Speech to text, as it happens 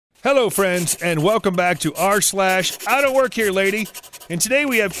Hello, friends, and welcome back to r/IDontWorkHereLady. And today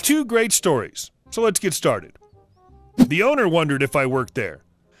we have two great stories. So let's get started. The owner wondered if I worked there.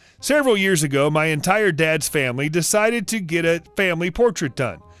 Several years ago, my entire dad's family decided to get a family portrait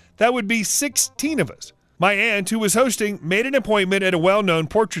done. That would be 16 of us. My aunt, who was hosting, made an appointment at a well-known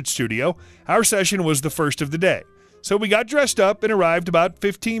portrait studio. Our session was the first of the day. So we got dressed up and arrived about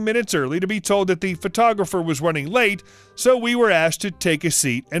 15 minutes early to be told that the photographer was running late, so we were asked to take a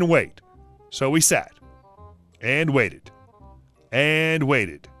seat and wait. So we sat. And waited. And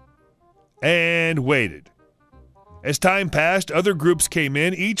waited. And waited. As time passed, other groups came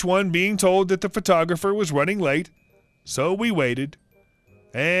in, each one being told that the photographer was running late. So we waited.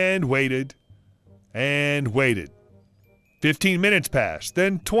 And waited. And waited. 15 minutes passed,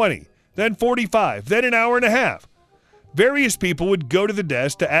 then 20, then 45, then an hour and a half. Various people would go to the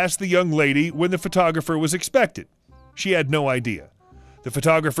desk to ask the young lady when the photographer was expected. She had no idea. The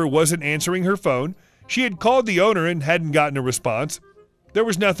photographer wasn't answering her phone. She had called the owner and hadn't gotten a response. There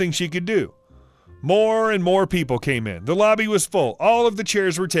was nothing she could do. More and more people came in. The lobby was full. All of the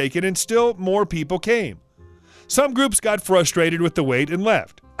chairs were taken, and still more people came. Some groups got frustrated with the wait and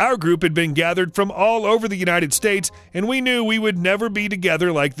left. Our group had been gathered from all over the United States, and we knew we would never be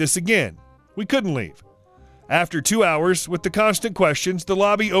together like this again. We couldn't leave. After 2 hours, with the constant questions, the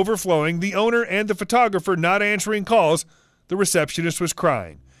lobby overflowing, the owner and the photographer not answering calls, the receptionist was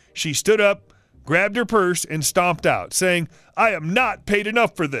crying. She stood up, grabbed her purse, and stomped out, saying, "I am not paid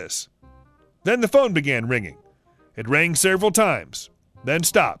enough for this." Then the phone began ringing. It rang several times, then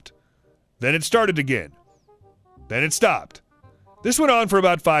stopped. Then it started again. Then it stopped. This went on for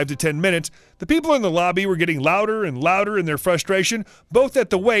about 5 to 10 minutes. The people in the lobby were getting louder and louder in their frustration, both at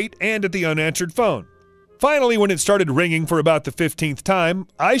the wait and at the unanswered phone. Finally, when it started ringing for about the 15th time,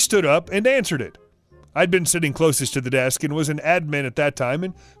 I stood up and answered it. I'd been sitting closest to the desk and was an admin at that time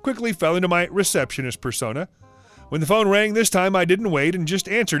and quickly fell into my receptionist persona. When the phone rang this time, I didn't wait and just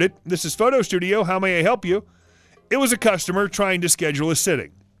answered it. "This is Photo Studio. How may I help you?" It was a customer trying to schedule a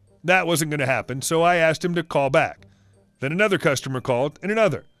sitting. That wasn't going to happen, so I asked him to call back. Then another customer called, and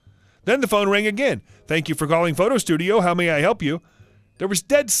another. Then the phone rang again. "Thank you for calling Photo Studio. How may I help you?" There was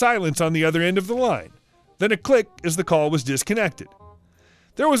dead silence on the other end of the line. Then a click as the call was disconnected.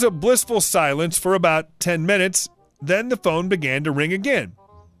 There was a blissful silence for about 10 minutes. Then the phone began to ring again.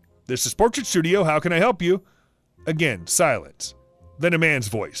 "This is Portrait Studio. How can I help you?" Again, silence. Then a man's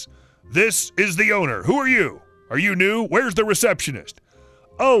voice. "This is the owner. Who are you? Are you new? Where's the receptionist?"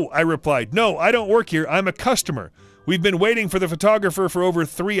 "Oh," I replied. "No, I don't work here. I'm a customer. We've been waiting for the photographer for over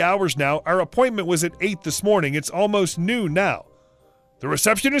 3 hours now. Our appointment was at 8 this morning. It's almost noon now." "The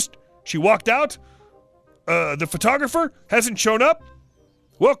receptionist? She walked out? The photographer hasn't shown up?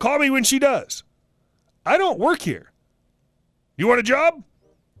 Well, call me when she does." "I don't work here." "You want a job?"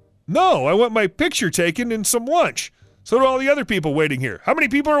 "No, I want my picture taken and some lunch. So do all the other people waiting here. How many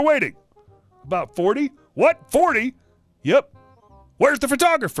people are waiting?" "About 40. "What? 40? "Yep." "Where's the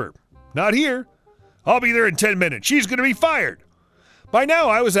photographer?" "Not here." "I'll be there in 10 minutes. She's going to be fired." By now,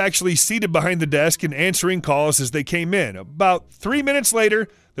 I was actually seated behind the desk and answering calls as they came in. About 3 minutes later,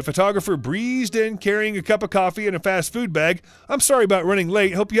 the photographer breezed in carrying a cup of coffee and a fast food bag. "I'm sorry about running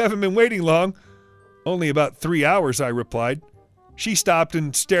late. Hope you haven't been waiting long." "Only about 3 hours," I replied. She stopped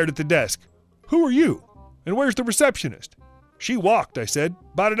and stared at the desk. "Who are you? And where's the receptionist?" "She walked," I said,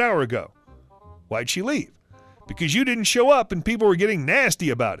 "about an hour ago." "Why'd she leave?" "Because you didn't show up and people were getting nasty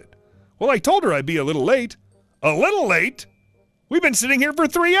about it." "Well, I told her I'd be a little late." "A little late? We've been sitting here for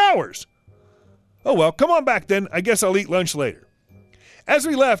 3 hours." "Oh well, come on back then. I guess I'll eat lunch later." As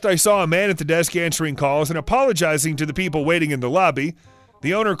we left, I saw a man at the desk answering calls and apologizing to the people waiting in the lobby.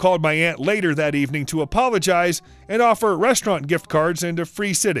 The owner called my aunt later that evening to apologize and offer restaurant gift cards and a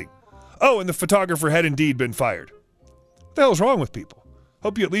free sitting. Oh, and the photographer had indeed been fired. What the hell's wrong with people?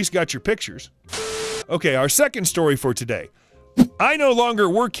 Hope you at least got your pictures. Okay, our second story for today. I no longer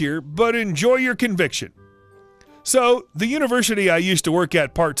work here, but enjoy your conviction. So, the university I used to work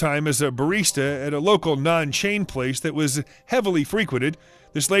at part-time as a barista at a local non-chain place that was heavily frequented.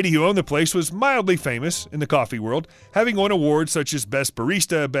 This lady who owned the place was mildly famous in the coffee world, having won awards such as Best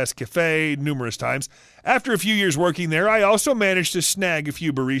Barista, Best Cafe numerous times. After a few years working there, I also managed to snag a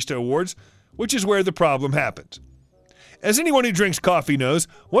few barista awards, which is where the problem happens. As anyone who drinks coffee knows,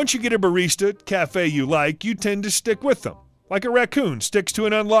 once you get a barista cafe you like, you tend to stick with them, like a raccoon sticks to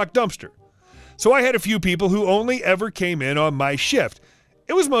an unlocked dumpster. So I had a few people who only ever came in on my shift.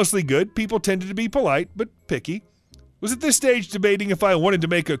 It was mostly good. People tended to be polite, but picky. Was at this stage debating if I wanted to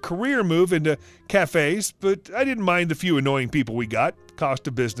make a career move into cafes, but I didn't mind the few annoying people we got, cost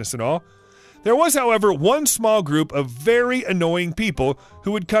of business and all. There was, however, one small group of very annoying people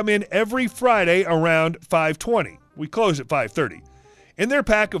who would come in every Friday around 5:20. We close at 5:30. In their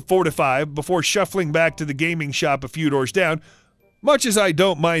pack of 4 to 5 before shuffling back to the gaming shop a few doors down. Much as I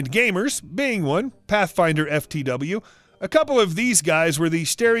don't mind gamers, being one, Pathfinder FTW, a couple of these guys were the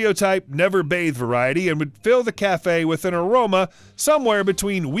stereotype never bathe variety and would fill the cafe with an aroma somewhere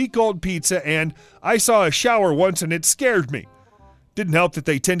between week-old pizza and I saw a shower once and it scared me. Didn't help that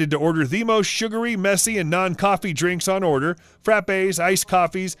they tended to order the most sugary, messy, and non-coffee drinks on order, frappes, iced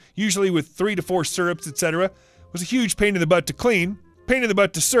coffees, usually with 3 to 4 syrups, etc. Was a huge pain in the butt to clean, pain in the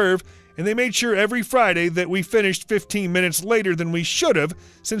butt to serve, and they made sure every Friday that we finished 15 minutes later than we should have,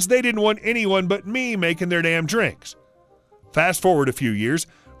 since they didn't want anyone but me making their damn drinks. Fast forward a few years,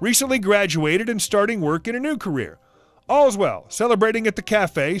 recently graduated and starting work in a new career. All's well, celebrating at the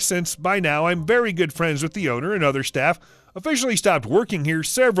cafe since by now I'm very good friends with the owner and other staff, officially stopped working here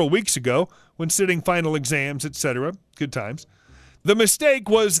several weeks ago when sitting final exams, etc. Good times. The mistake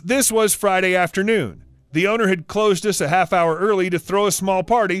was this was Friday afternoon. The owner had closed us a half hour early to throw a small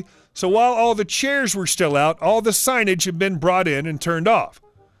party, so while all the chairs were still out, all the signage had been brought in and turned off.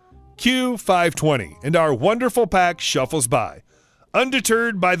 Cue 5:20, and our wonderful pack shuffles by.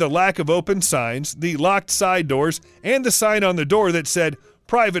 Undeterred by the lack of open signs, the locked side doors, and the sign on the door that said,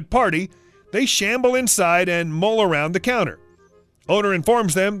 "Private Party," they shamble inside and mull around the counter. Owner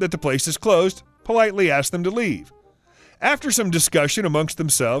informs them that the place is closed, politely asks them to leave. After some discussion amongst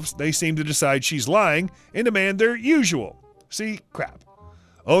themselves, they seem to decide she's lying and demand their usual. See, crap.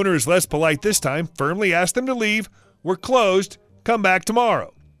 Owner is less polite this time, firmly asks them to leave. We're closed, come back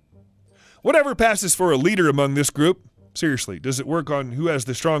tomorrow. Whatever passes for a leader among this group, seriously, does it work on who has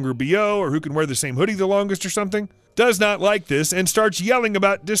the stronger BO or who can wear the same hoodie the longest or something? Does not like this and starts yelling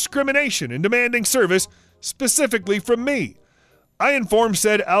about discrimination and demanding service, specifically from me. I informed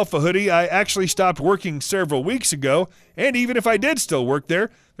said alpha hoodie I actually stopped working several weeks ago, and even if I did still work there,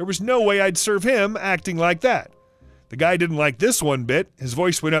 there was no way I'd serve him acting like that. The guy didn't like this one bit, his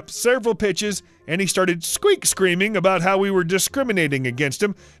voice went up several pitches, and he started squeak screaming about how we were discriminating against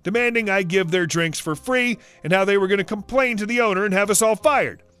him, demanding I give their drinks for free, and how they were going to complain to the owner and have us all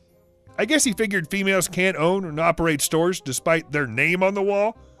fired. I guess he figured females can't own and operate stores despite their name on the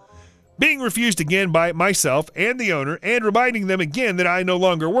wall. Being refused again by myself and the owner, and reminding them again that I no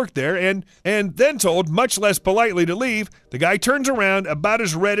longer work there, and then told, much less politely, to leave, the guy turns around, about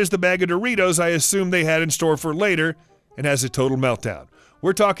as red as the bag of Doritos I assumed they had in store for later, and has a total meltdown.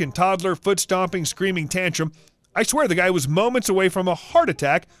 We're talking toddler, foot-stomping, screaming tantrum. I swear the guy was moments away from a heart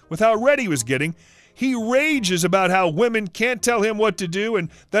attack with how red he was getting. He rages about how women can't tell him what to do and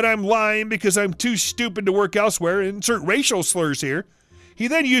that I'm lying because I'm too stupid to work elsewhere, insert racial slurs here. He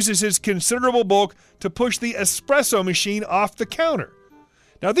then uses his considerable bulk to push the espresso machine off the counter.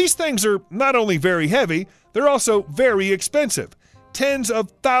 Now, these things are not only very heavy, they're also very expensive. Tens of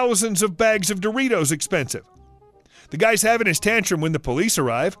thousands of bags of Doritos expensive. The guy's having his tantrum when the police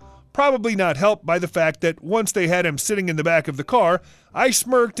arrive, probably not helped by the fact that once they had him sitting in the back of the car, I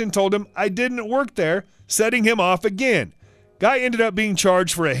smirked and told him I didn't work there, setting him off again. Guy ended up being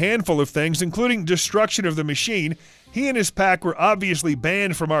charged for a handful of things, including destruction of the machine. He and his pack were obviously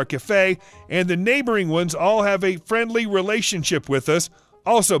banned from our cafe, and the neighboring ones all have a friendly relationship with us,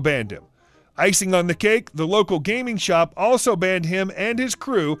 also banned him. Icing on the cake, the local gaming shop also banned him and his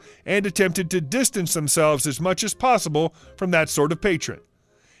crew and attempted to distance themselves as much as possible from that sort of patron.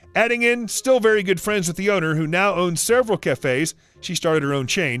 Adding in, still very good friends with the owner who now owns several cafes. She started her own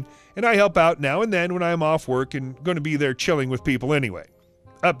chain, and I help out now and then when I am off work and going to be there chilling with people anyway.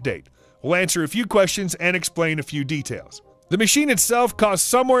 Update. We'll answer a few questions and explain a few details. The machine itself costs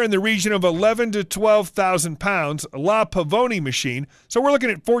somewhere in the region of 11 to 12,000 pounds, a La Pavoni machine, so we're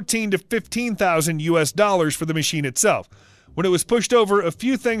looking at 14 to 15,000 US dollars for the machine itself. When it was pushed over, a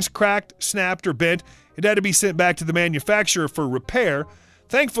few things cracked, snapped, or bent. It had to be sent back to the manufacturer for repair.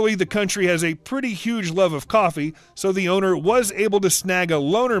 Thankfully, the country has a pretty huge love of coffee, so the owner was able to snag a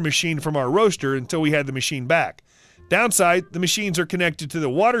loaner machine from our roaster until we had the machine back. Downside, the machines are connected to the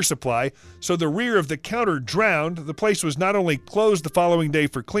water supply, so the rear of the counter drowned. The place was not only closed the following day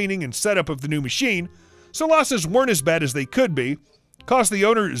for cleaning and setup of the new machine, so losses weren't as bad as they could be. Cost the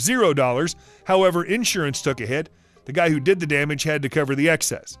owner $0. However, insurance took a hit. The guy who did the damage had to cover the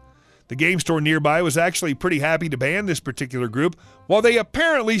excess. The game store nearby was actually pretty happy to ban this particular group, while they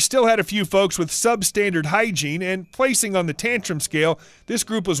apparently still had a few folks with substandard hygiene, and placing on the tantrum scale, this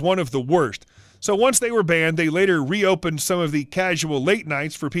group was one of the worst. So once they were banned, they later reopened some of the casual late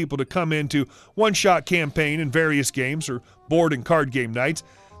nights for people to come into one-shot campaign in various games or board and card game nights.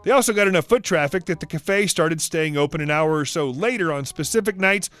 They also got enough foot traffic that the cafe started staying open an hour or so later on specific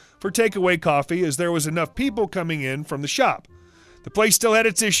nights for takeaway coffee, as there was enough people coming in from the shop. The place still had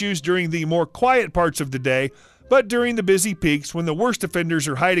its issues during the more quiet parts of the day, but during the busy peaks when the worst offenders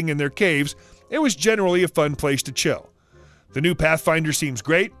are hiding in their caves, it was generally a fun place to chill. The new Pathfinder seems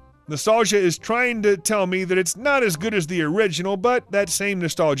great. Nostalgia is trying to tell me that it's not as good as the original, but that same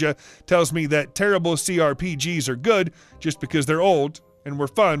nostalgia tells me that terrible CRPGs are good just because they're old and were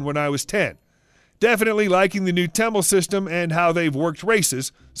fun when I was 10. Definitely liking the new temple system and how they've worked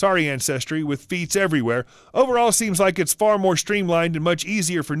races, sorry Ancestry, with feats everywhere. Overall seems like it's far more streamlined and much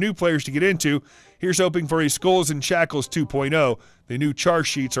easier for new players to get into. Here's hoping for a Skulls and Shackles 2.0. The new char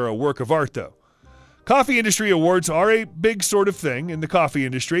sheets are a work of art though. Coffee industry awards are a big sort of thing in the coffee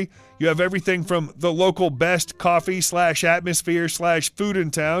industry. You have everything from the local best coffee / atmosphere / food in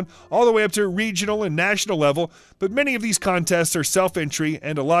town, all the way up to regional and national level, but many of these contests are self-entry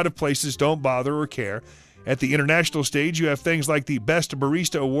and a lot of places don't bother or care. At the international stage, you have things like the Best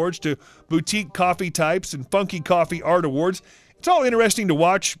Barista Awards to boutique coffee types and funky coffee art awards. It's all interesting to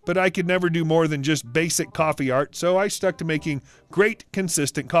watch, but I could never do more than just basic coffee art, so I stuck to making great,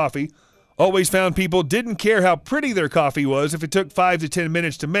 consistent coffee. Always found people didn't care how pretty their coffee was if it took 5 to 10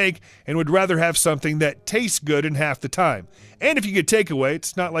 minutes to make, and would rather have something that tastes good in half the time. And if you get takeaway,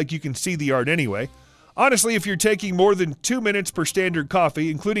 it's not like you can see the art anyway. Honestly, if you're taking more than 2 minutes per standard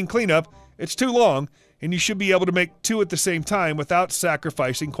coffee, including cleanup, it's too long, and you should be able to make 2 at the same time without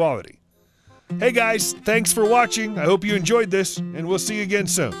sacrificing quality. Hey guys, thanks for watching. I hope you enjoyed this, and we'll see you again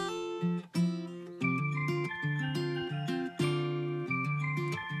soon.